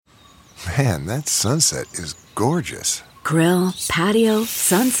Man, that sunset is gorgeous. Grill, patio,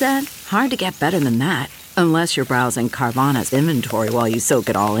 sunset. Hard to get better than that. Unless you're browsing Carvana's inventory while you soak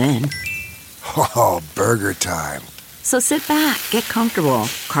it all in. Oh, burger time. So sit back, get comfortable.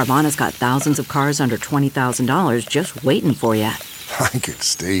 Carvana's got thousands of cars under $20,000 just waiting for you. I could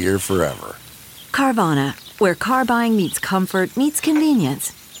stay here forever. Carvana, where car buying meets comfort, meets convenience.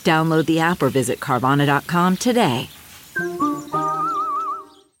 Download the app or visit Carvana.com today.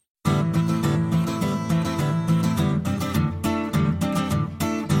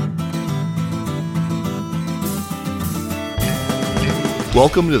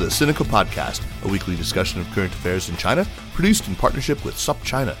 Welcome to the Sinica Podcast, a weekly discussion of current affairs in China, produced in partnership with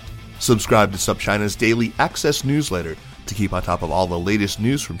SupChina. Subscribe to SupChina's daily access newsletter to keep on top of all the latest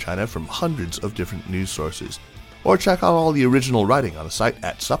news from China from hundreds of different news sources. Or check out all the original writing on the site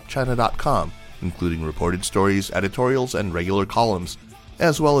at supchina.com, including reported stories, editorials, and regular columns,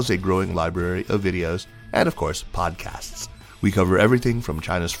 as well as a growing library of videos and, of course, podcasts. We cover everything from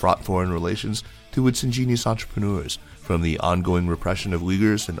China's fraught foreign relations to its ingenious entrepreneurs, from the ongoing repression of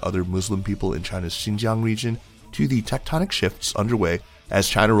Uyghurs and other Muslim people in China's Xinjiang region to the tectonic shifts underway as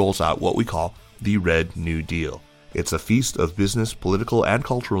China rolls out what we call the Red New Deal. It's a feast of business, political, and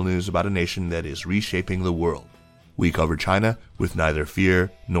cultural news about a nation that is reshaping the world. We cover China with neither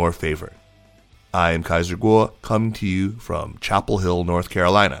fear nor favor. I am Kaiser Guo, coming to you from Chapel Hill, North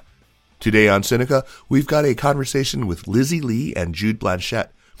Carolina. Today on Sinica, we've got a conversation with Lizzi Li and Jude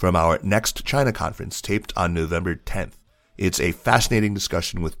Blanchette from our NEXTChina conference taped on November 10th. It's a fascinating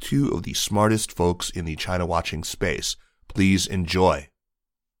discussion with two of the smartest folks in the China watching space. Please enjoy.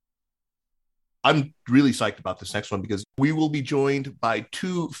 I'm really psyched about this next one because we will be joined by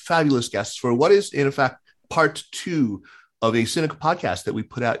two fabulous guests for what is, in fact, part two of a Sinica podcast that we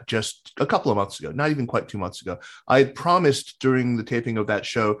put out just a couple of months ago, not even quite 2 months ago. I had promised during the taping of that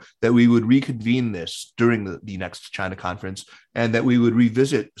show that we would reconvene this during the NEXTChina conference and that we would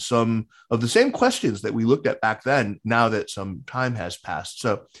revisit some of the same questions that we looked at back then, now that some time has passed.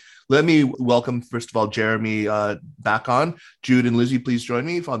 So let me welcome, first of all, Jeremy back on. Jude and Lizzie, please join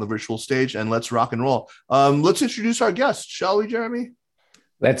me on the virtual stage and let's rock and roll. Let's introduce our guests, shall we, Jeremy?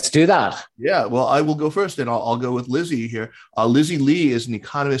 Let's do that. Yeah, well, I will go first, and I'll go with Lizzie here. Lizzi Li is an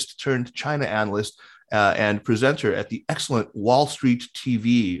economist turned China analyst and presenter at the excellent Wall Street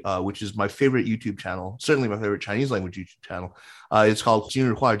TV, which is my favorite YouTube channel, certainly my favorite Chinese language YouTube channel. It's called 今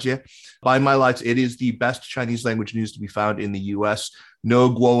日华尔街. By my lights, it is the best Chinese language news to be found in the U.S. No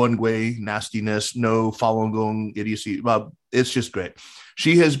guo nastiness, no Falun Gong idiocy. It's just great.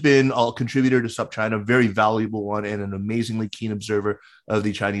 She has been a contributor to SupChina, a very valuable one, and an amazingly keen observer of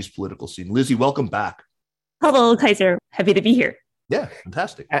the Chinese political scene. Lizzie, welcome back. Hello, Kaiser. Happy to be here. Yeah,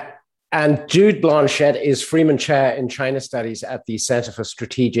 fantastic. And Jude Blanchette is Freeman Chair in China Studies at the Center for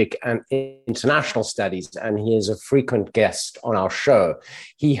Strategic and International Studies, and he is a frequent guest on our show.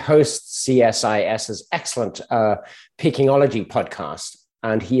 He hosts CSIS's excellent Pekingology podcast,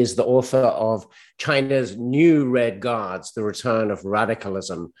 and he is the author of China's New Red Guards, The Return of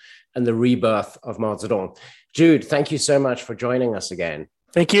Radicalism and the Rebirth of Mao Zedong. Jude, thank you so much for joining us again.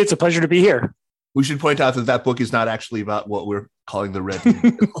 Thank you. It's a pleasure to be here. We should point out that that book is not actually about what we're calling the Red.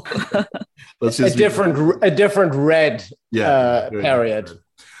 a different red period.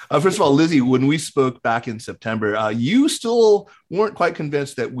 First of all, Lizzie, when we spoke back in September, you still weren't quite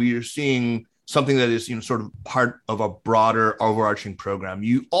convinced that we are seeing something that is, sort of part of a broader overarching program.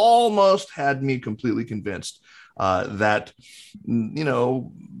 You almost had me completely convinced that,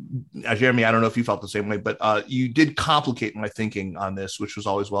 Jeremy, I don't know if you felt the same way, but you did complicate my thinking on this, which was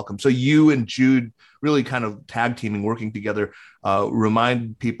always welcome. So you and Jude really kind of tag teaming, working together,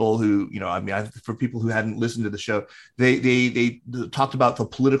 remind people who, for people who hadn't listened to the show, they talked about the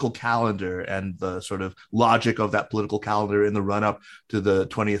political calendar and the sort of logic of that political calendar in the run up to the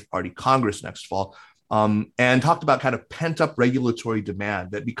 20th Party Congress next fall. And talked about kind of pent up regulatory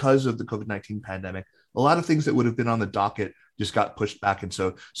demand that because of the COVID-19 pandemic, a lot of things that would have been on the docket just got pushed back. And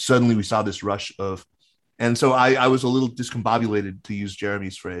so suddenly we saw this rush of, and so I was a little discombobulated, to use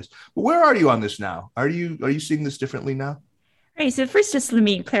Jeremy's phrase. But where are you on this now? Are you seeing this differently now? Right. So first, just let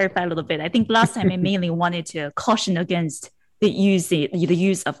me clarify a little bit. I think last time I mainly wanted to caution against the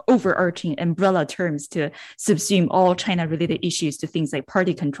use of overarching umbrella terms to subsume all China-related issues to things like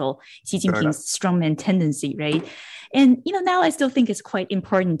party control, Xi Jinping's strongman tendency, right? And, now I still think it's quite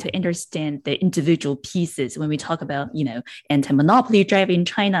important to understand the individual pieces when we talk about, anti-monopoly drive in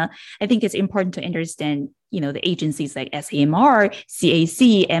China. I think it's important to understand, the agencies like SAMR,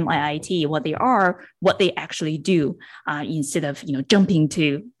 CAC, MIIT, what they are, what they actually do, instead of, jumping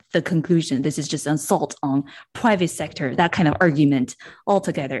to the conclusion. This is just an assault on private sector, that kind of argument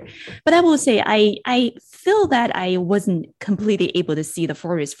altogether. But I will say, I feel that I wasn't completely able to see the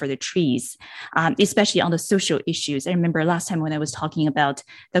forest for the trees, especially on the social issues. I remember last time when I was talking about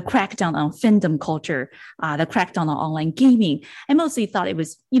the crackdown on fandom culture, the crackdown on online gaming, I mostly thought it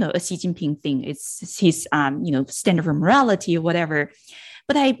was, a Xi Jinping thing. It's his, standard for morality or whatever.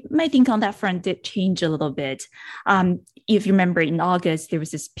 But my think on that front did change a little bit. If you remember, in August, there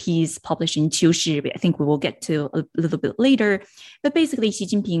was this piece published in Qiushi, I think we will get to a little bit later. But basically, Xi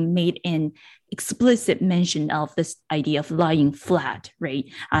Jinping made an explicit mention of this idea of lying flat, right?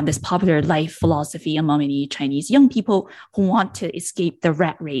 This popular life philosophy among many Chinese young people who want to escape the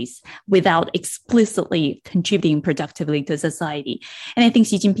rat race without explicitly contributing productively to society. And I think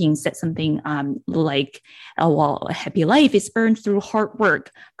Xi Jinping said something like, while a happy life is earned through hard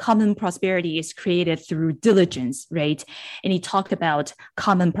work, common prosperity is created through diligence, right? And he talked about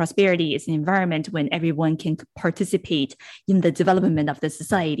common prosperity is an environment when everyone can participate in the development of the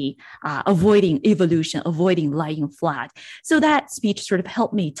society, avoiding evolution, avoiding lying flat. So that speech sort of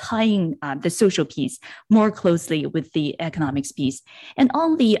helped me tying the social piece more closely with the economics piece. And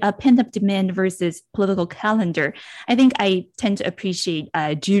on the pent-up demand versus political calendar, I think I tend to appreciate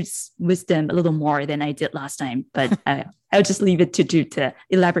Jude's wisdom a little more than I did last time, but I'll just leave it to Jude to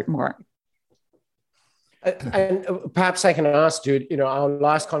elaborate more. And perhaps I can ask Jude, our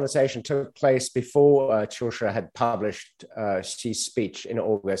last conversation took place before Qiushi had published Xi's speech in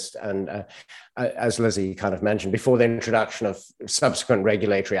August. And as Lizzi kind of mentioned, before the introduction of subsequent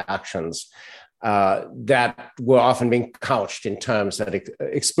regulatory actions that were often being couched in terms that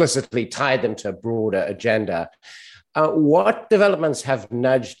explicitly tied them to a broader agenda. What developments have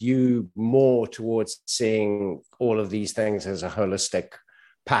nudged you more towards seeing all of these things as a holistic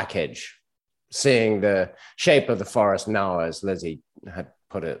package? Seeing the shape of the forest now, as Lizzi had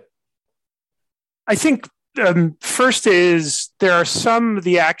put it? I think first is there are some of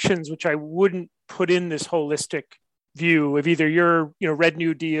the actions which I wouldn't put in this holistic view of either your Red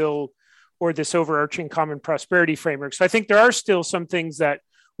New Deal or this overarching common prosperity framework. So I think there are still some things that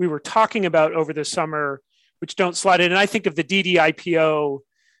we were talking about over the summer which don't slide in. And I think of the DDIPO,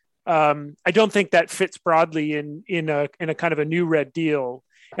 I don't think that fits broadly in a kind of a new Red Deal.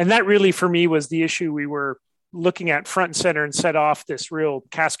 And that really, for me, was the issue we were looking at front and center and set off this real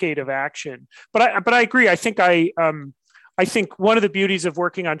cascade of action. But I agree. I think one of the beauties of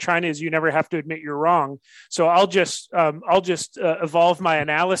working on China is you never have to admit you're wrong. So I'll just evolve my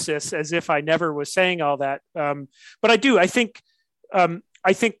analysis as if I never was saying all that. But I do. I think a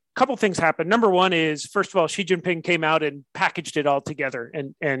couple things happened. Number one is, first of all, Xi Jinping came out and packaged it all together.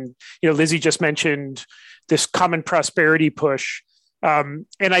 And Lizzi just mentioned this common prosperity push. And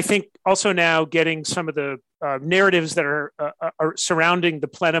I think also now getting some of the narratives that are surrounding the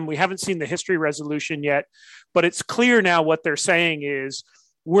plenum. We haven't seen the history resolution yet, but it's clear now what they're saying is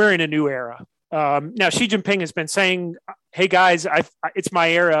we're in a new era. Now, Xi Jinping has been saying, hey, guys, it's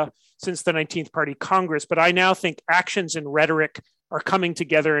my era since the 19th Party Congress, but I now think actions and rhetoric are coming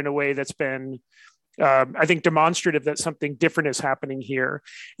together in a way that's been, I think, demonstrative that something different is happening here.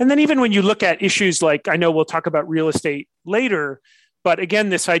 And then even when you look at issues like, I know we'll talk about real estate later, but again,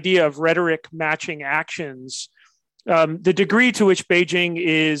 this idea of rhetoric matching actions, the degree to which Beijing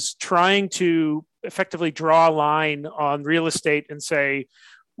is trying to effectively draw a line on real estate and say,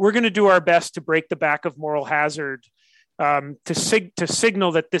 we're going to do our best to break the back of moral hazard, to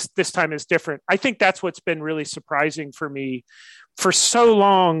signal that this time is different. I think that's what's been really surprising for me. For so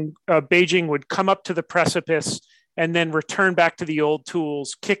long, Beijing would come up to the precipice and then return back to the old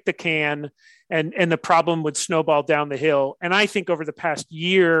tools, kick the can, and the problem would snowball down the hill. And I think over the past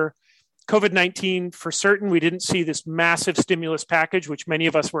year, COVID-19, for certain, we didn't see this massive stimulus package, which many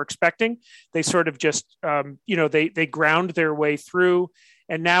of us were expecting. They sort of just, they ground their way through.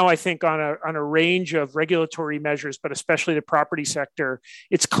 And now I think on a range of regulatory measures, but especially the property sector,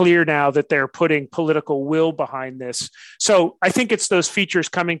 it's clear now that they're putting political will behind this. So I think it's those features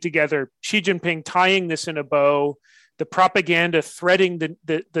coming together, Xi Jinping tying this in a bow, the propaganda threading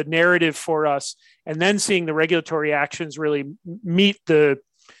the narrative for us, and then seeing the regulatory actions really meet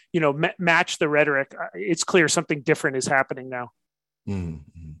match the rhetoric. It's clear something different is happening now.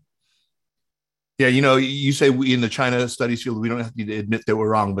 Mm-hmm. Yeah, you say we in the China studies field, we don't have to admit that we're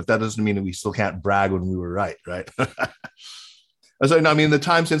wrong, but that doesn't mean that we still can't brag when we were right? So, in the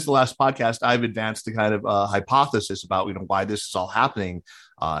time since the last podcast, I've advanced the kind of hypothesis about why this is all happening,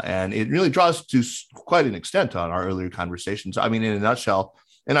 and it really draws to quite an extent on our earlier conversations. In a nutshell,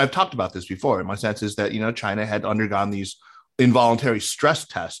 and I've talked about this before. My sense is that China had undergone these involuntary stress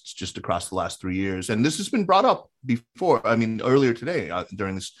tests just across the last 3 years. And this has been brought up before. I mean, earlier today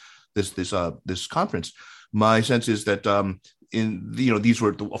during this conference, my sense is that these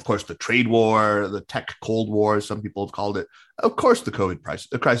were, of course, the trade war, the tech Cold War, some people have called it, of course, the COVID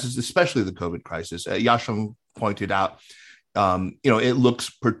crisis, especially the COVID crisis. Yasheng pointed out, it looks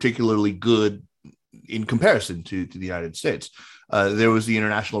particularly good in comparison to the United States. There was the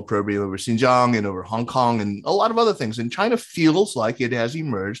international opprobrium over Xinjiang and over Hong Kong and a lot of other things. And China feels like it has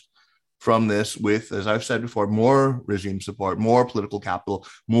emerged from this with, as I've said before, more regime support, more political capital,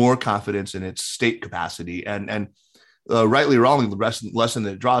 more confidence in its state capacity. And rightly or wrongly, the lesson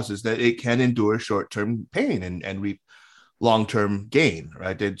that it draws is that it can endure short-term pain and reap long-term gain,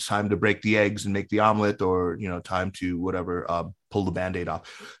 right? It's time to break the eggs and make the omelet, or, time to whatever, pull the Band-Aid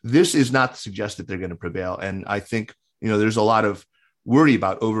off. This is not to suggest that they're going to prevail. And I think, there's a lot of worry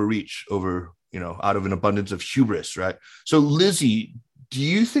about overreach out of an abundance of hubris, right? So Lizzi, do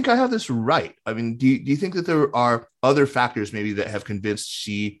you think I have this right? I mean, do you think that there are other factors maybe that have convinced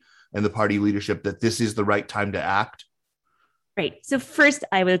Xi and the party leadership that this is the right time to act? Right. So first,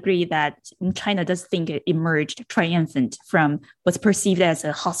 I would agree that China does think it emerged triumphant from what's perceived as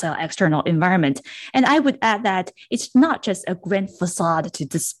a hostile external environment. And I would add that it's not just a grand facade to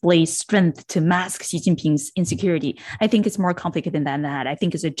display strength to mask Xi Jinping's insecurity. I think it's more complicated than that. I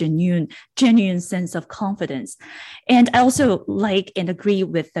think it's a genuine sense of confidence. And I also like and agree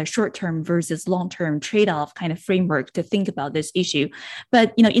with the short-term versus long-term trade-off kind of framework to think about this issue.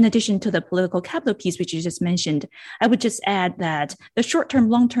 But, in addition to the political capital piece, which you just mentioned, I would just add that the short-term,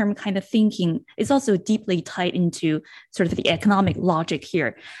 long-term kind of thinking is also deeply tied into sort of the economic logic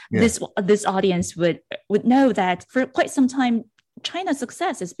here. Yeah. This audience would know that for quite some time, China's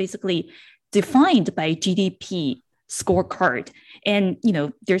success is basically defined by GDP scorecard. And,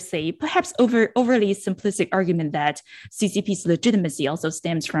 there's a perhaps overly simplistic argument that CCP's legitimacy also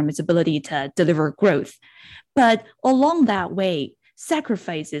stems from its ability to deliver growth. But along that way,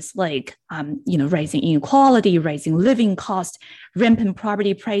 sacrifices like, rising inequality, rising living costs, rampant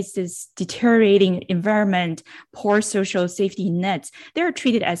property prices, deteriorating environment, poor social safety nets, they're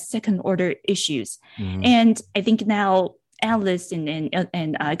treated as second-order issues. Mm-hmm. And I think now analysts and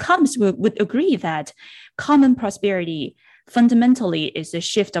economists would agree that common prosperity fundamentally is a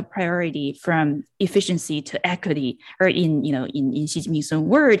shift of priority from efficiency to equity, or in Xi Jinping's own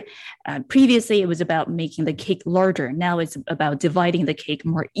word, previously it was about making the cake larger. Now it's about dividing the cake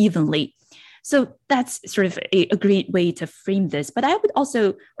more evenly. So that's sort of a great way to frame this. But I would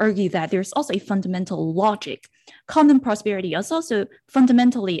also argue that there's also a fundamental logic. Common prosperity is also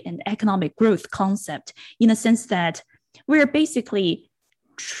fundamentally an economic growth concept, in a sense that we're basically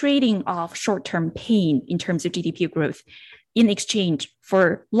trading off short-term pain in terms of GDP growth in exchange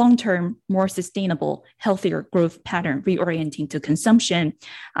for long-term, more sustainable, healthier growth pattern, reorienting to consumption,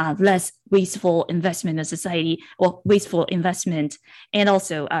 less wasteful investment in society, wasteful investment, and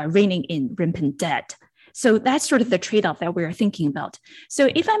also reining in rampant debt. So that's sort of the trade-off that we're thinking about. So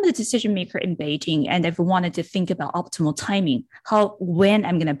if I'm the decision maker in Beijing and I've wanted to think about optimal timing, when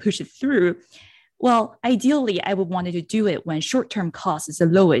I'm going to push it through, well, ideally, I would want to do it when short-term cost is the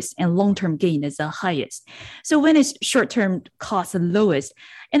lowest and long-term gain is the highest. So when is short-term cost the lowest?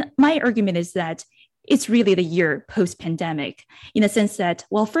 And my argument is that it's really the year post-pandemic, in a sense that,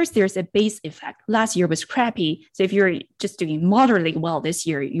 well, first there's a base effect. Last year was crappy. So if you're just doing moderately well this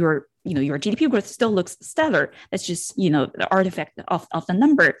year, your GDP growth still looks stellar. That's just, the artifact of the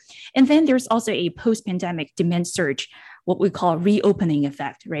number. And then there's also a post-pandemic demand surge, what we call reopening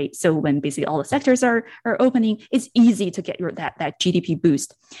effect, right? So when basically all the sectors are opening, it's easy to get that GDP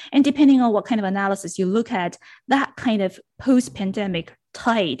boost. And depending on what kind of analysis you look at, that kind of post-pandemic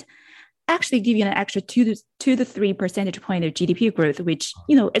tide actually give you an extra 2 to 3 percentage point of GDP growth, which,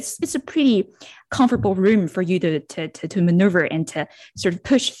 it's a pretty comfortable room for you to maneuver and to sort of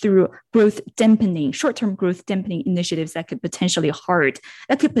push through short-term growth dampening initiatives that could potentially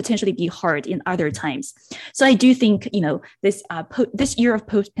be hard in other times. So I do think, this year of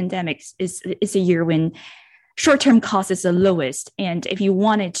post-pandemic is a year when short-term cost is the lowest. And if you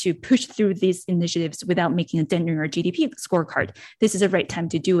wanted to push through these initiatives without making a dent in your GDP scorecard, this is the right time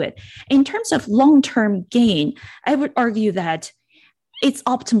to do it. In terms of long-term gain, I would argue that it's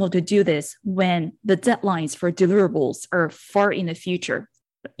optimal to do this when the deadlines for deliverables are far in the future.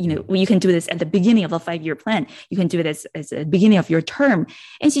 You can do this at the beginning of a 5-year plan. You can do it as the beginning of your term.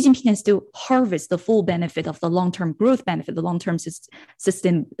 And Xi Jinping can still harvest the full benefit of the long-term growth benefit, the long-term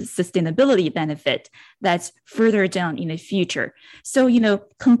sustainability benefit that's further down in the future. So,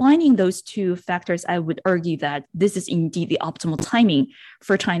 combining those two factors, I would argue that this is indeed the optimal timing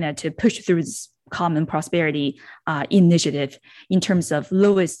for China to push through this common prosperity initiative in terms of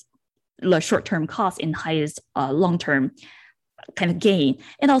lowest short-term cost and highest long-term kind of gain.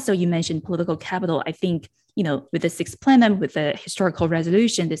 And also you mentioned political capital. I think, with the sixth plenum, with the historical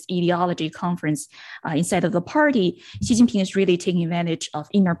resolution, this ideology conference inside of the party, Xi Jinping is really taking advantage of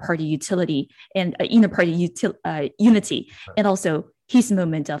inner party utility and unity, and also his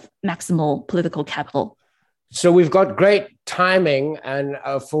moment of maximal political capital. So we've got great timing, and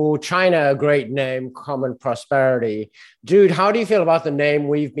for China, a great name, Common Prosperity. Jude, how do you feel about the name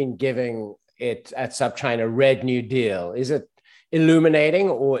we've been giving it at SupChina, Red New Deal? Is it illuminating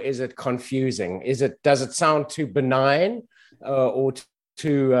or is it confusing? Does it sound too benign or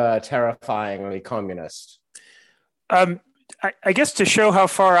too terrifyingly communist? I guess to show how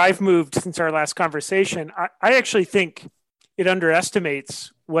far I've moved since our last conversation, I actually think it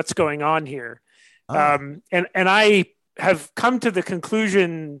underestimates what's going on here. And I have come to the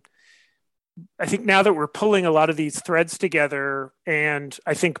conclusion, I think now that we're pulling a lot of these threads together, and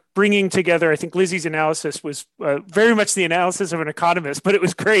I think bringing together, I think Lizzi's analysis was very much the analysis of an economist, but it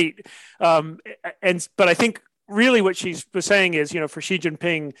was great. But I think really what she was saying is, for Xi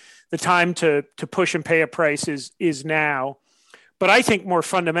Jinping, the time to push and pay a price is now. But I think more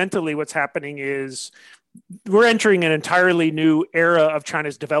fundamentally what's happening is we're entering an entirely new era of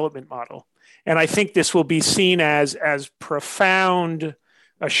China's development model. And I think this will be seen as profound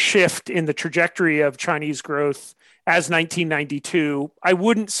a shift in the trajectory of Chinese growth as 1992. I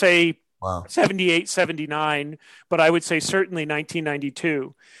wouldn't say 78, 79, but I would say certainly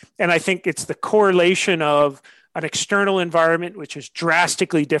 1992. And I think it's the correlation of an external environment, which is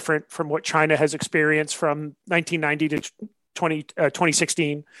drastically different from what China has experienced from 1990 to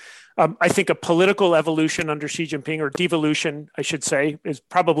 2016. I think a political evolution under Xi Jinping, or devolution, I should say, is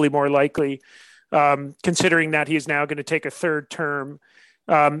probably more likely, considering that he is now going to take a third term.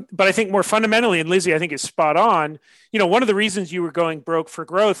 But I think more fundamentally, and Lizzi, I think is spot on, one of the reasons you were going broke for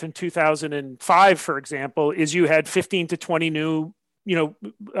growth in 2005, for example, is you had 15 to 20 new,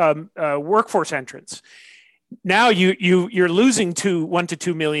 workforce entrants. Now you're losing 1 to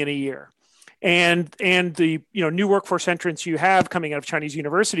 2 million a year. And the new workforce entrants you have coming out of Chinese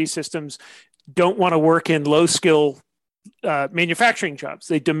university systems don't want to work in low skill manufacturing jobs.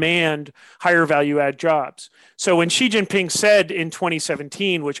 They demand higher value add jobs. So when Xi Jinping said in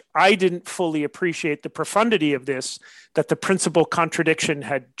 2017, which I didn't fully appreciate the profundity of this, that the principal contradiction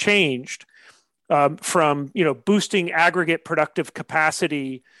had changed from boosting aggregate productive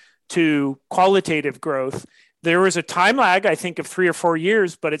capacity to qualitative growth. There was a time lag, I think, of 3 or 4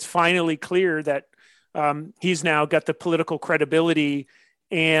 years, but it's finally clear that he's now got the political credibility,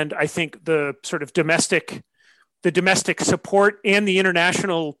 and I think the sort of domestic support and the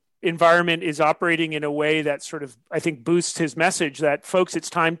international environment is operating in a way that sort of, I think, boosts his message that, folks, it's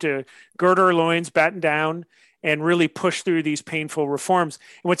time to gird our loins, batten down, and really push through these painful reforms.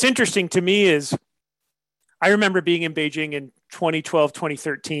 And what's interesting to me is I remember being in Beijing in 2012,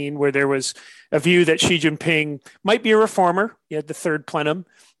 2013, where there was a view that Xi Jinping might be a reformer. He had the third plenum.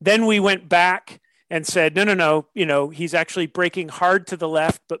 Then we went back and said, no, he's actually breaking hard to the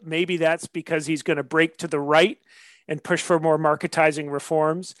left, but maybe that's because he's going to break to the right and push for more marketizing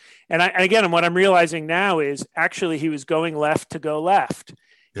reforms. And again, what I'm realizing now is actually he was going left to go left.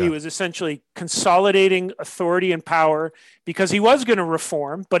 Yeah. He was essentially consolidating authority and power because he was going to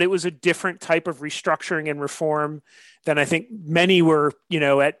reform, but it was a different type of restructuring and reform than I think many were,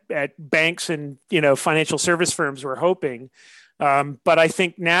 at banks and, financial service firms were hoping. But I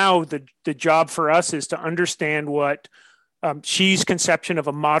think now the job for us is to understand what Xi's conception of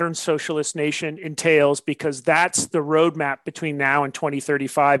a modern socialist nation entails, because that's the roadmap between now and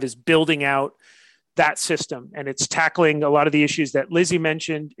 2035, is building out that system. And it's tackling a lot of the issues that Lizzi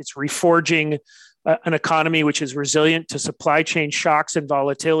mentioned. It's reforging an economy which is resilient to supply chain shocks and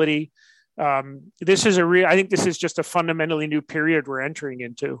volatility. I think this is just a fundamentally new period we're entering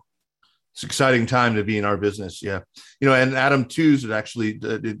into. It's an exciting time to be in our business. Yeah. And Adam Tooze had actually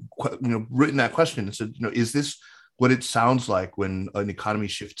written that question and said, is this what it sounds like when an economy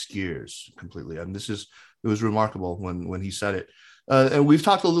shifts gears completely? And it was remarkable when he said it. And we've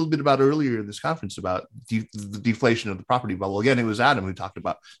talked a little bit about earlier in this conference about the deflation of the property bubble. Again, it was Adam who talked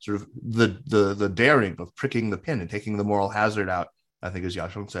about sort of the daring of pricking the pin and taking the moral hazard out, I think, as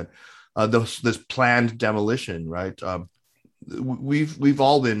Yasheng said. This planned demolition, right? We've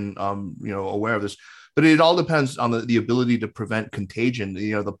all been aware of this, but it all depends on the ability to prevent contagion.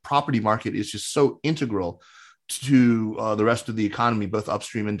 The property market is just so integral to the rest of the economy, both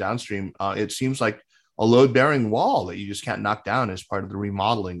upstream and downstream. It seems like a load-bearing wall that you just can't knock down as part of the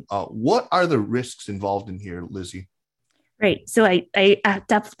remodeling. What are the risks involved in here, Lizzi? Right. So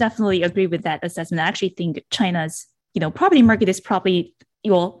definitely agree with that assessment. I actually think China's, property market is probably,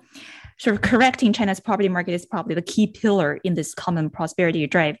 sort of correcting China's property market is probably the key pillar in this common prosperity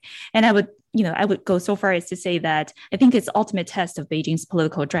drive. And I would go so far as to say that I think it's the ultimate test of Beijing's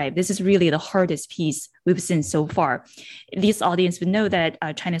political drive. This is really the hardest piece we've seen so far. This audience would know that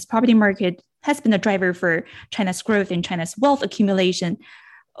China's property market has been a driver for China's growth and China's wealth accumulation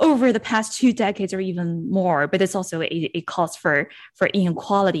over the past 2 decades or even more, but it's also a cause for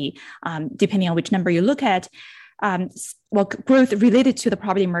inequality, depending on which number you look at. Growth related to the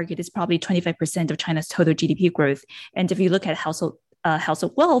property market is probably 25% of China's total GDP growth. And if you look at household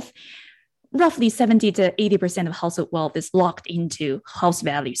wealth, roughly 70 to 80% of household wealth is locked into house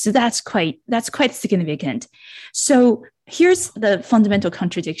value. So that's quite significant. So here's the fundamental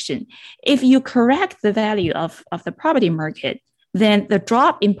contradiction. If you correct the value of the property market, then the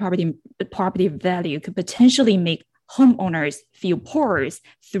drop in property value could potentially make homeowners feel poorer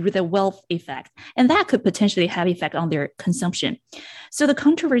through the wealth effect. And that could potentially have effect on their consumption. So the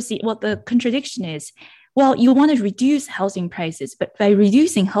contradiction is, well, you want to reduce housing prices, but by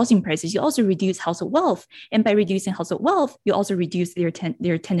reducing housing prices, you also reduce household wealth. And by reducing household wealth, you also reduce their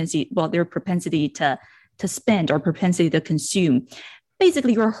propensity to spend or propensity to consume.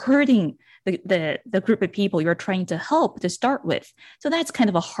 Basically, you're hurting the group of people you're trying to help to start with. So that's kind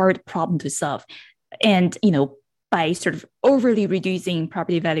of a hard problem to solve. And, by sort of overly reducing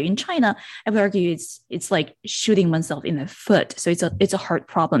property value in China, I would argue it's like shooting oneself in the foot. So it's a hard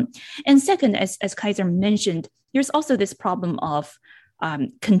problem. And second, as Kaiser mentioned, there's also this problem of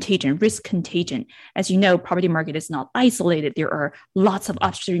risk contagion. As you know, property market is not isolated. There are lots of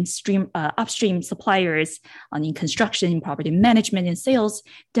upstream suppliers in construction, property management, and sales,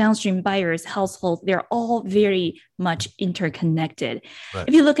 downstream buyers, households. They're all very much interconnected. Right.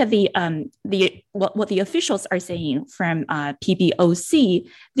 If you look at what the officials are saying from PBOC,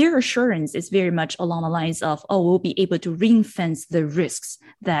 their assurance is very much along the lines of, we'll be able to ring fence the risks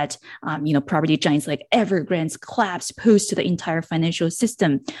that property giants like Evergrande's collapse pose to the entire financial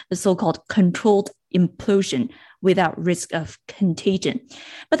system, the so-called controlled implosion without risk of contagion.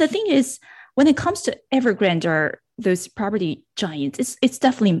 But the thing is, when it comes to Evergrande or those property giants, it's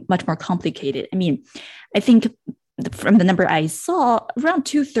definitely much more complicated. I mean, I think from the number I saw, around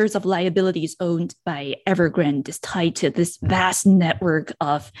 2/3 of liabilities owned by Evergrande is tied to this vast network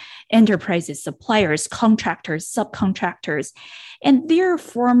of enterprises, suppliers, contractors, subcontractors, and their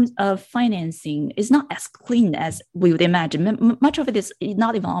forms of financing is not as clean as we would imagine. Much of it is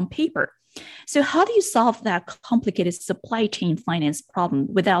not even on paper. So how do you solve that complicated supply chain finance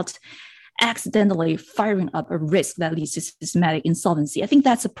problem without accidentally firing up a risk that leads to systematic insolvency? I think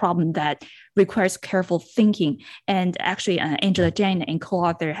that's a problem that requires careful thinking. And actually, Angela Jane and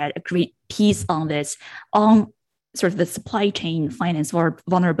co-author had a great piece on this, on sort of the supply chain finance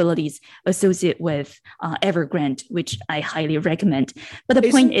vulnerabilities associated with Evergrande, which I highly recommend. But the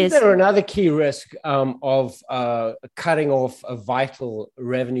point is, there another key risk of cutting off a vital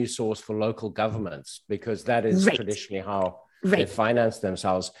revenue source for local governments, because that is traditionally how they finance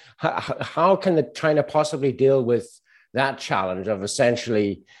themselves. How can China possibly deal with that challenge of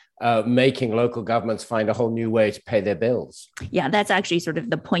essentially making local governments find a whole new way to pay their bills? Yeah, that's actually sort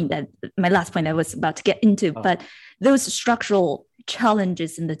of the point my last point I was about to get into. But those structural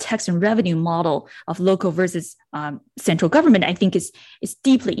challenges in the tax and revenue model of local versus central government, I think is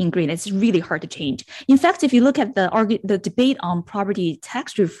deeply ingrained. It's really hard to change. In fact, if you look at the debate on property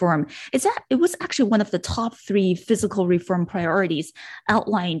tax reform, it was actually one of the top 3 fiscal reform priorities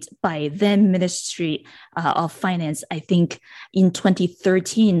outlined by then Ministry of Finance. I think in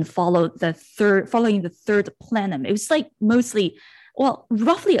 2013, following the third plenum. It was like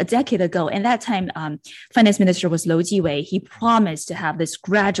roughly a decade ago. And that time, finance minister was Lou Jiwei. He promised to have this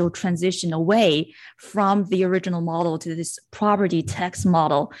gradual transition away from the original model to this property tax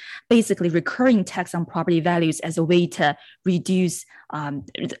model, basically recurring tax on property values as a way to reduce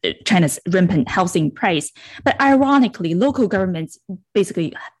China's rampant housing price. But ironically, local governments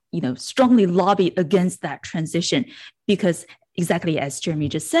basically, strongly lobbied against that transition because, exactly as Jeremy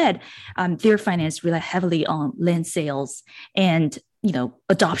just said, their finance rely heavily on land sales, and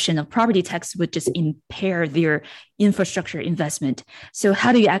adoption of property tax would just impair their infrastructure investment. So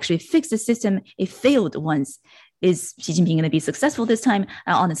how do you actually fix the system? It failed once. Is Xi Jinping going to be successful this time?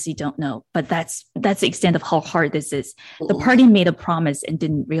 I honestly don't know, but that's the extent of how hard this is. The party made a promise and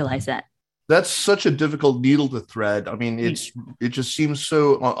didn't realize that. That's such a difficult needle to thread. I mean, it just seems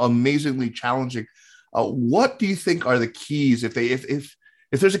so amazingly challenging. What do you think are the keys, if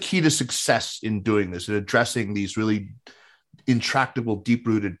there's a key to success in doing this and addressing these really intractable,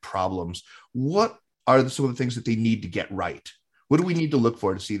 deep-rooted problems? What are some of the things that they need to get right? What do we need to look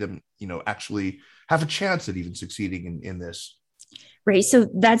for to see them, actually have a chance at even succeeding in this? Right. So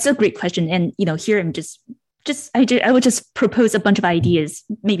that's a great question. And, here I'm I would just propose a bunch of ideas.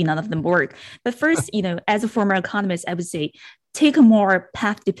 Maybe none of them work. But first, as a former economist, I would say take a more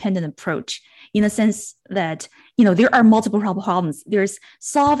path-dependent approach in the sense that, there are multiple problems. There's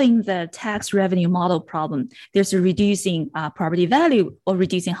solving the tax revenue model problem. There's reducing property value or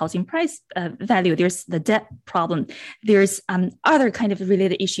reducing housing price value. There's the debt problem. There's other kind of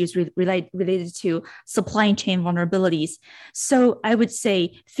related issues related to supply chain vulnerabilities. So I would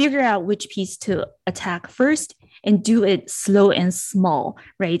say figure out which piece to attack first and do it slow and small,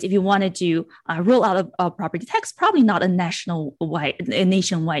 right? If you want to do roll out a property tax, probably not a nationwide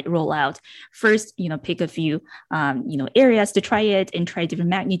rollout. First, pick a few, areas to try it and try different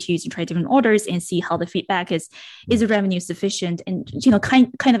magnitudes and try different orders and see how the feedback is. Is the revenue sufficient? And,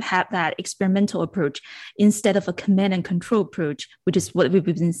 kind of have that experimental approach instead of a command and control approach, which is what we've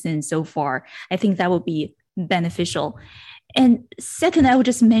been seeing so far. I think that would be beneficial. And second, I would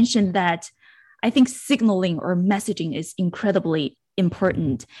just mention that I think signaling or messaging is incredibly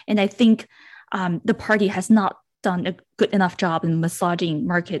important. And I think the party has not done a good enough job in massaging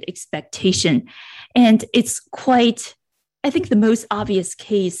market expectation. And it's I think the most obvious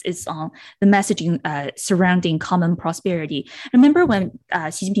case is on the messaging surrounding common prosperity. Remember when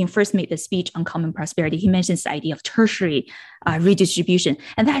Xi Jinping first made the speech on common prosperity, he mentions the idea of tertiary redistribution,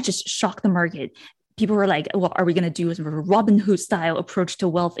 and that just shocked the market. People were like, well, are we going to do a sort of Robin Hood style approach to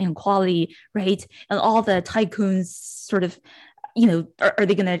wealth inequality, right? And all the tycoons sort of, are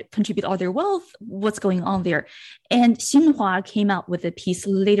they going to contribute all their wealth? What's going on there? And Xinhua came out with a piece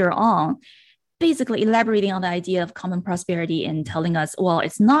later on, basically elaborating on the idea of common prosperity and telling us, well,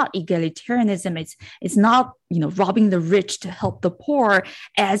 it's not egalitarianism. It's not, robbing the rich to help the poor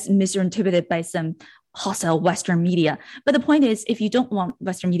as misinterpreted by some hostile Western media. But the point is, if you don't want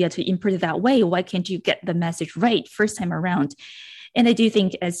Western media to interpret it that way, why can't you get the message right first time around? And I do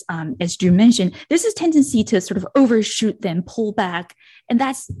think, as Drew mentioned, there's this tendency to sort of overshoot, then pull back. And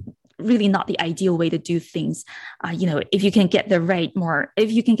that's really not the ideal way to do things. If you can get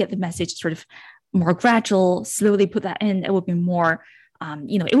if you can get the message sort of more gradual, slowly put that in, it would be more,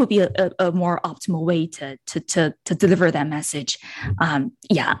 it would be a more optimal way to deliver that message.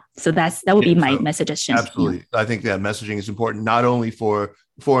 So that would be my message. Absolutely. I think that messaging is important, not only for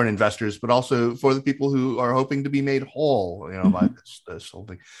foreign investors, but also for the people who are hoping to be made whole, by this whole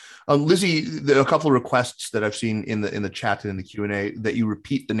thing. Lizzie, there are a couple of requests that I've seen in the chat and in the Q&A that you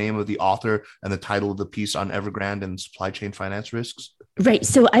repeat the name of the author and the title of the piece on Evergrande and supply chain finance risks. Right.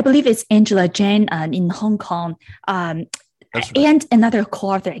 So I believe it's Angela Jen in Hong Kong. And another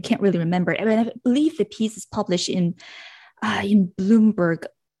co-author, I can't really remember. I believe the piece is published in Bloomberg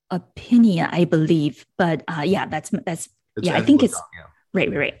Opinion, I believe. But I think it's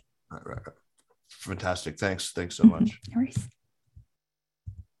right. Fantastic. Thanks so much. No worries.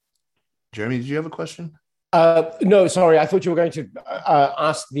 Jeremy, did you have a question? No, sorry. I thought you were going to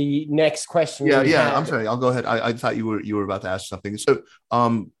ask the next question. Yeah. I'm sorry. I'll go ahead. I thought you were about to ask something. So,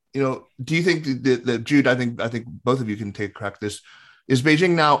 do you think that Jude? I think both of you can take a crack at this. Is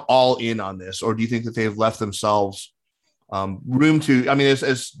Beijing now all in on this, or do you think that they have left themselves room to? I mean,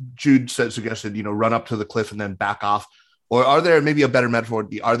 as Jude suggested, run up to the cliff and then back off. Or are there, maybe a better metaphor,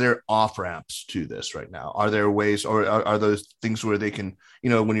 are there off ramps to this right now? Are there ways, or are those things where they can,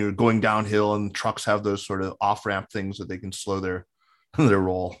 when you're going downhill and trucks have those sort of off ramp things that they can slow their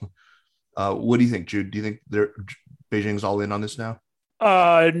roll? What do you think, Jude? Do you think Beijing's all in on this now?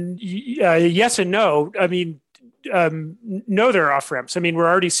 Yes and no. I mean, no, there are off ramps. I mean, we're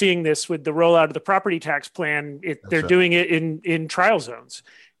already seeing this with the rollout of the property tax plan. They're doing it in trial zones.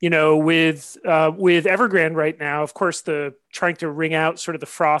 With Evergrande right now, of course, trying to wring out sort of the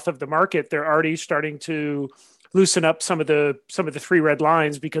froth of the market. They're already starting to loosen up some of the three red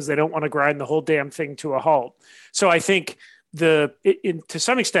lines because they don't want to grind the whole damn thing to a halt. So I think to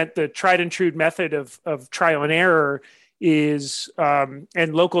some extent, the tried and true method of trial and error is and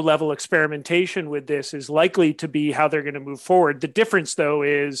local level experimentation with this is likely to be how they're going to move forward. The difference, though,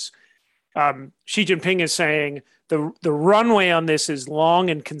 is Xi Jinping is saying the runway on this is long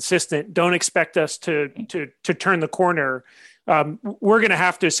and consistent. Don't expect us to turn the corner. We're going to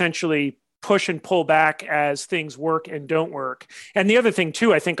have to essentially push and pull back as things work and don't work. And the other thing,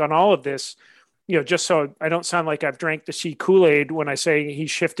 too, I think on all of this, just so I don't sound like I've drank the Xi Kool-Aid when I say he's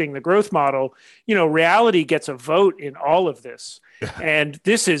shifting the growth model, reality gets a vote in all of this. And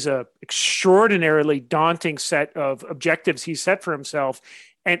this is a extraordinarily daunting set of objectives he set for himself.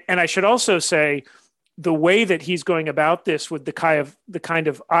 And I should also say the way that he's going about this with the kind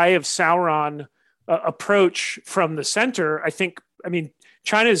of Eye of Sauron approach from the center,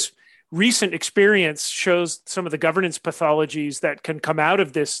 China's recent experience shows some of the governance pathologies that can come out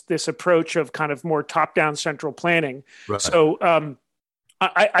of this approach of kind of more top-down central planning. Right. So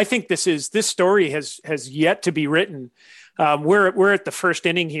I think this story has yet to be written. We're at the first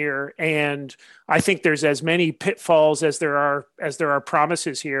inning here, and I think there's as many pitfalls as there are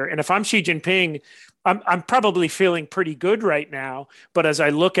promises here. And if I'm Xi Jinping, I'm probably feeling pretty good right now. But as I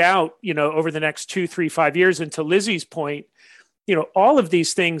look out, over the next 2, 3, 5 years, and to Lizzie's point, all of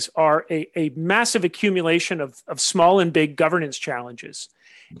these things are a massive accumulation of small and big governance challenges,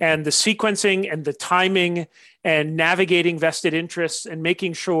 and the sequencing and the timing and navigating vested interests and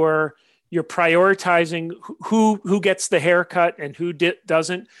making sure you're prioritizing who gets the haircut and who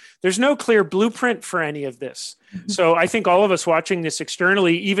doesn't. There's no clear blueprint for any of this. Mm-hmm. So I think all of us watching this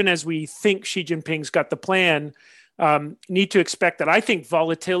externally, even as we think Xi Jinping's got the plan, need to expect that. I think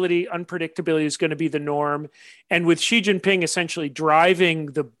volatility, unpredictability is going to be the norm. And with Xi Jinping essentially driving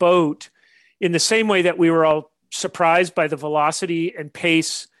the boat in the same way that we were all surprised by the velocity and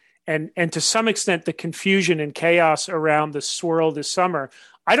pace and to some extent the confusion and chaos around the swirl this summer,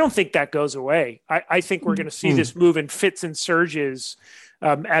 I don't think that goes away. I think we're going to see this move in fits and surges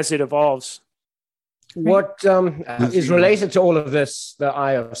as it evolves. What is related to all of this, the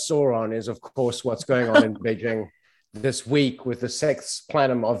Eye of Sauron, is, of course, what's going on in Beijing this week with the 6th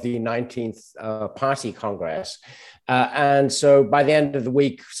plenum of the 19th Party Congress. And so by the end of the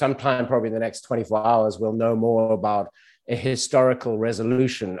week, sometime probably in the next 24 hours, we'll know more about a historical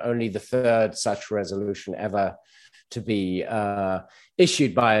resolution, only the 3rd such resolution ever to be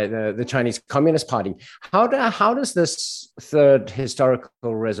issued by the Chinese Communist Party. How does this 3rd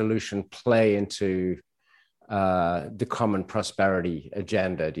historical resolution play into the common prosperity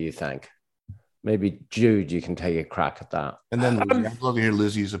agenda, do you think? Maybe Jude, you can take a crack at that. And then I'd love to hear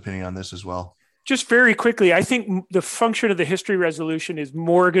Lizzie's opinion on this as well. Just very quickly, I think the function of the history resolution is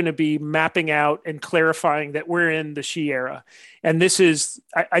more going to be mapping out and clarifying that we're in the Xi era. And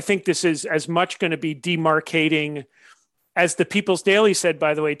I think this is as much going to be demarcating, as the People's Daily said,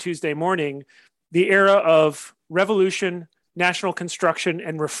 by the way, Tuesday morning, the era of revolution, national construction,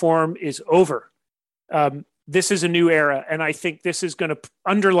 and reform is over. This is a new era. And I think this is going to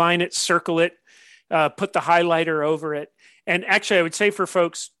underline it, circle it, put the highlighter over it. And actually, I would say for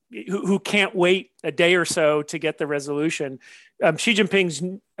folks who can't wait a day or so to get the resolution, Xi Jinping's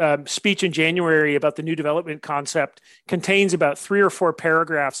speech in January about the new development concept contains about 3 or 4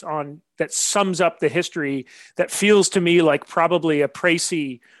 paragraphs that sums up the history that feels to me like probably a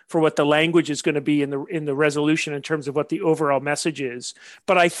précis for what the language is going to be in the resolution in terms of what the overall message is.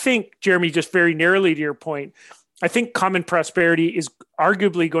 But I think, Jeremy, just very narrowly to your point, I think common prosperity is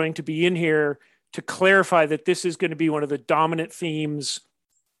arguably going to be in here to clarify that this is going to be one of the dominant themes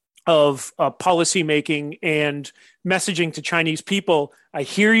of policy making and messaging to Chinese people. I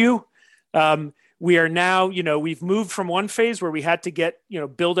hear you. We are now, we've moved from one phase where we had to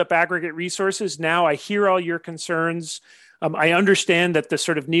build up aggregate resources. Now I hear all your concerns. I understand that the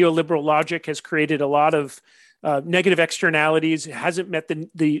sort of neoliberal logic has created a lot of negative externalities. It hasn't met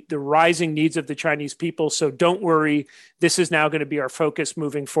the rising needs of the Chinese people. So don't worry. This is now going to be our focus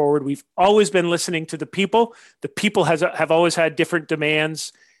moving forward. We've always been listening to the people. The people have always had different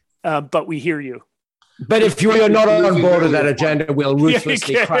demands. But we hear you. But if you're not on board with that agenda, we'll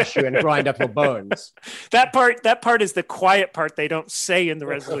ruthlessly crush you and grind up your bones. That part is the quiet part they don't say in the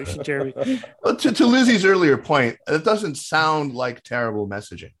resolution, Jeremy. Well, to Lizzie's earlier point, it doesn't sound like terrible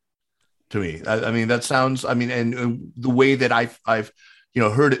messaging to me. I mean, that sounds. I mean, and the way that I've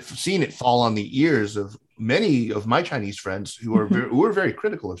seen it fall on the ears of many of my Chinese friends who are very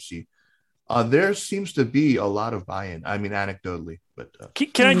critical of Xi. There seems to be a lot of buy-in. I mean, anecdotally, but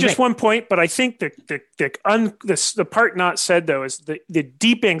can I just one point? But I think the part not said though is the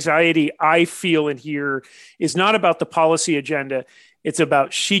deep anxiety I feel in here is not about the policy agenda. It's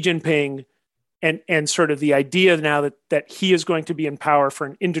about Xi Jinping and sort of the idea now that he is going to be in power for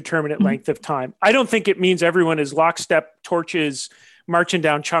an indeterminate length of time. I don't think it means everyone is lockstep torches marching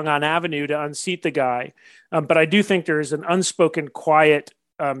down Chang'an Avenue to unseat the guy, but I do think there is an unspoken quiet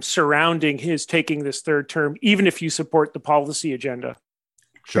surrounding his taking this 3rd term, even if you support the policy agenda.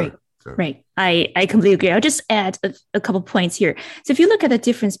 Sure. Right. I completely agree. I'll just add a couple points here. So if you look at the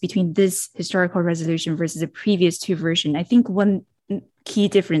difference between this historical resolution versus the previous 2 versions, I think one key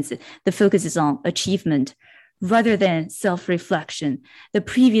difference, the focus is on achievement rather than self-reflection. The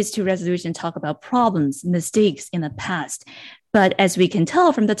previous 2 resolutions talk about problems, mistakes in the past. But as we can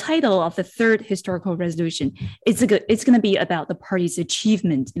tell from the title of the 3rd historical resolution, it's going to be about the party's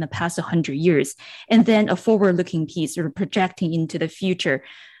achievement in the past 100 years, and then a forward-looking piece sort of projecting into the future,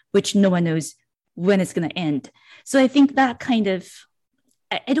 which no one knows when it's going to end. So I think that kind of,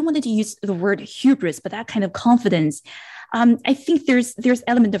 I don't want to use the word hubris, but that kind of confidence, I think there's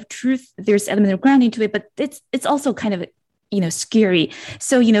element of truth, there's element of grounding to it, but it's also kind of, scary.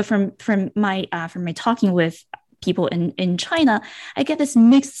 So, from my talking with people in China, I get this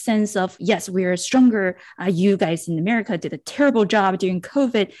mixed sense of, yes, we're stronger. You guys in America did a terrible job during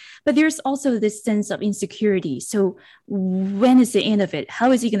COVID, but there's also this sense of insecurity. So when is the end of it?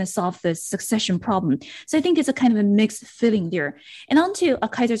 How is he going to solve the succession problem? So I think there's a kind of a mixed feeling there. And on to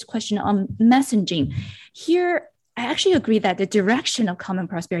Kaiser's question on messaging. Here, I actually agree that the direction of common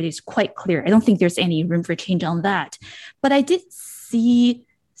prosperity is quite clear. I don't think there's any room for change on that. But I did see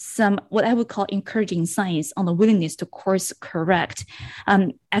some what I would call encouraging signs on the willingness to course correct.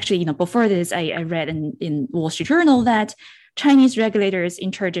 Actually, before this, I read in Wall Street Journal that Chinese regulators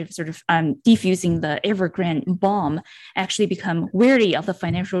in charge of sort of defusing the Evergrande bomb actually become wary of the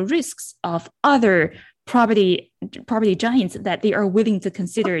financial risks of other property giants, that they are willing to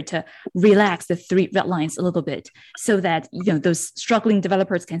consider to relax the 3 red lines a little bit, so that those struggling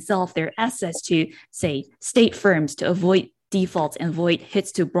developers can sell off their assets to, say, state firms to avoid defaults and avoid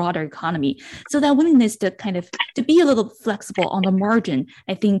hits to broader economy. So that willingness to to be a little flexible on the margin,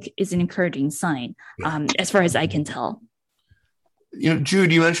 I think, is an encouraging sign, as far as I can tell.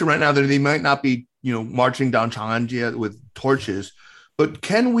 Jude, you mentioned right now that they might not be, marching down Chang'an with torches, but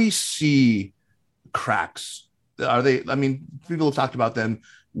can we see cracks? Are they? I mean, people have talked about them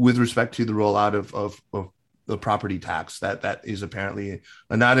with respect to the rollout of the property tax. That is apparently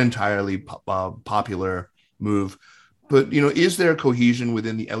a not entirely popular move. But, is there cohesion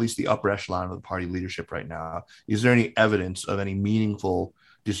within at least the upper echelon of the party leadership right now? Is there any evidence of any meaningful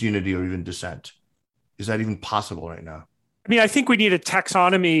disunity or even dissent? Is that even possible right now? I mean, I think we need a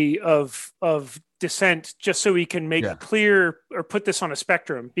taxonomy of dissent just so we can make clear or put this on a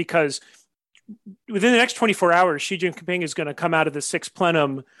spectrum, because within the next 24 hours, Xi Jinping is going to come out of the 6th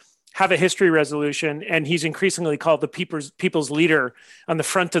plenum, have a history resolution, and he's increasingly called the people's leader on the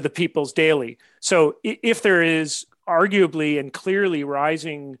front of the People's Daily. So if there is arguably and clearly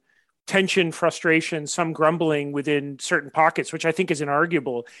rising tension, frustration, some grumbling within certain pockets, which I think is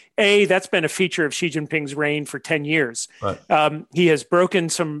inarguable. That's been a feature of Xi Jinping's reign for 10 years. Right. He has broken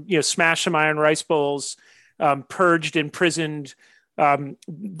some, smashed some iron rice bowls, purged, imprisoned.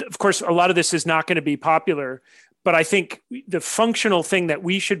 Of course, a lot of this is not going to be popular, but I think the functional thing that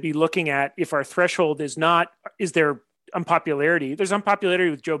we should be looking at, if our threshold is there unpopularity? There's unpopularity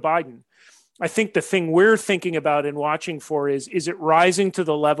with Joe Biden. I think the thing we're thinking about and watching for is it rising to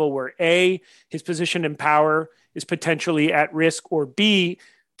the level where A, his position in power is potentially at risk, or B,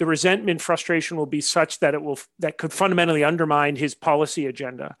 the resentment, frustration will be such that that could fundamentally undermine his policy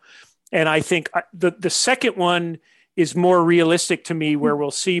agenda. And I think the second one is more realistic to me, where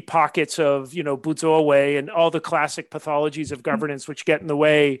we'll see pockets of, Buzowei and all the classic pathologies of governance which get in the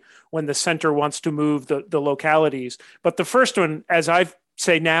way when the center wants to move the localities. But the first one, as I've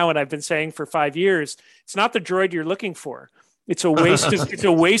say now, and I've been saying for 5 years, it's not the droid you're looking for. It's a waste it's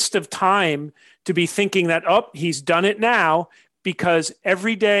a waste of time to be thinking that, he's done it now, because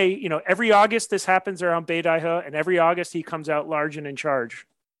every day, every August this happens around Beidaihe, and every August he comes out large and in charge.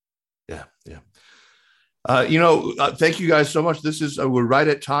 Yeah. Thank you guys so much. We're right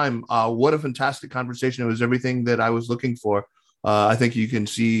at time. What a fantastic conversation. It was everything that I was looking for. I think you can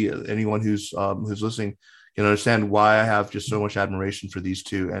see, anyone who's listening can understand why I have just so much admiration for these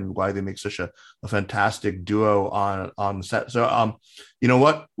two, and why they make such a fantastic duo on the set. So, you know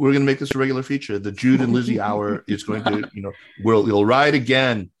what? We're going to make this a regular feature. The Jude and Lizzi Hour is going to, we'll ride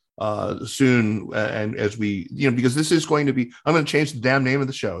again soon. And as we, because this is going to be, I'm going to change the damn name of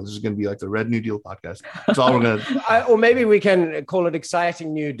the show. This is going to be like the Red New Deal podcast. That's all we're going to. Or maybe we can call it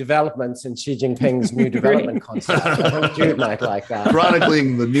exciting new developments in Xi Jinping's new development concept. Jude might like that.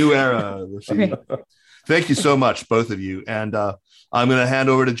 Chronicling the new era. Thank you so much, both of you. And I'm going to hand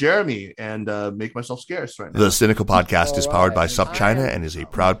over to Jeremy and make myself scarce right now. The Sinica podcast is powered by SupChina and is a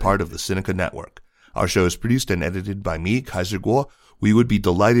proud part of the Sinica Network. Our show is produced and edited by me, Kaiser Guo. We would be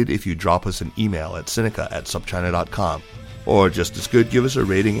delighted if you drop us an email at sinica@supchina.com. Or just as good, give us a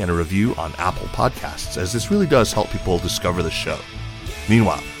rating and a review on Apple Podcasts, as this really does help people discover the show.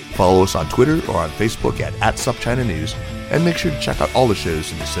 Meanwhile, follow us on Twitter or on Facebook at SupChina News, and make sure to check out all the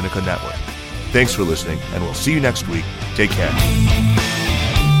shows in the Sinica Network. Thanks for listening, and we'll see you next week. Take care.